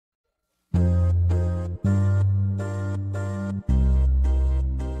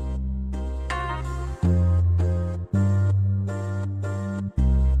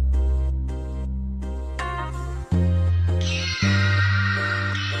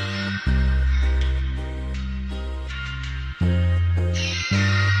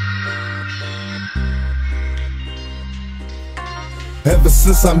Ever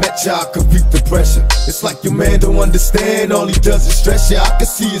since I met ya, I could beat the pressure. It's like your man don't understand, all he does is stress ya. I can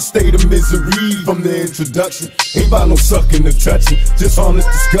see a state of misery from the introduction. Ain't about no sucking or touching, just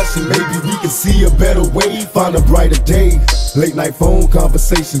honest discussion. Maybe we can see a better way, find a brighter day. Late night phone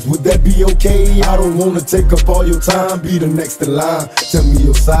conversations, would that be okay? I don't wanna take up all your time, be the next in line. Tell me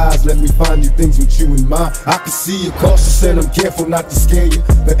your size, let me find you things with you in mind. I can see you cautious and I'm careful not to scare you.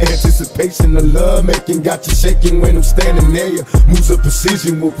 The anticipation of love making got you shaking when I'm standing near you. Moves of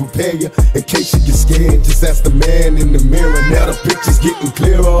precision will prepare you in case you get scared. Just ask the man in the mirror. Now the picture's getting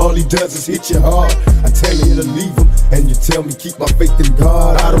clearer. All he does is hit you hard. I tell you to leave him, and you tell me keep my faith in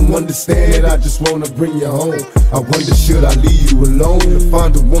God. I don't understand, I just wanna bring you home. I wonder should I leave you alone to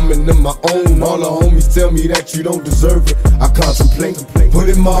find a woman of my own? All the homies tell me that you don't deserve it. I contemplate, but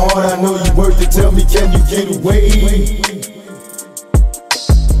in my heart I know you worth it. Tell me, can you get away?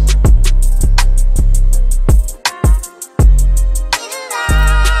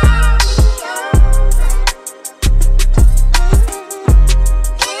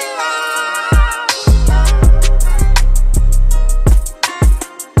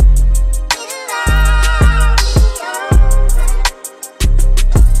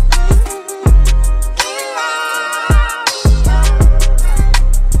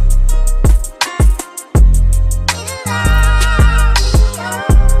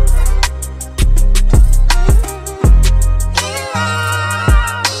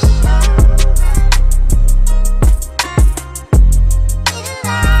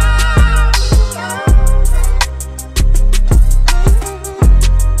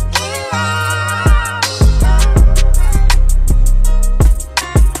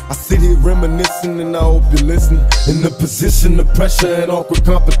 Reminiscing, and I hope you're listening. In the position of pressure and awkward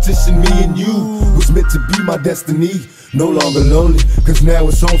competition, me and you was meant to be my destiny. No longer lonely, cause now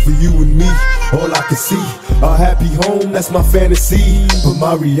it's on for you and me. All I can see, a happy home, that's my fantasy. But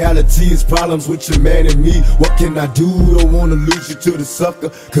my reality is problems with your man and me. What can I do? Don't wanna lose you to the sucker,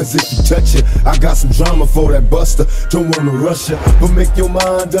 cause if you touch it, I got some drama for that buster. Don't wanna rush you, but make your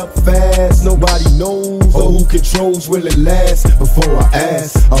mind up fast. Nobody knows, or who controls will it last. Before I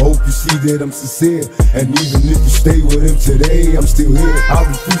ask, I hope you see that I'm sincere. And even if you stay with him today, I'm still here. I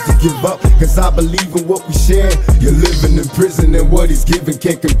refuse to give up, cause I believe in what we share. You're living in prison and what he's giving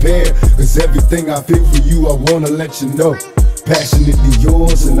can't compare. Cause everything I feel for you, I wanna let you know. Passionately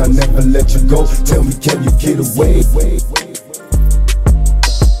yours and I never let you go. Tell me, can you get away?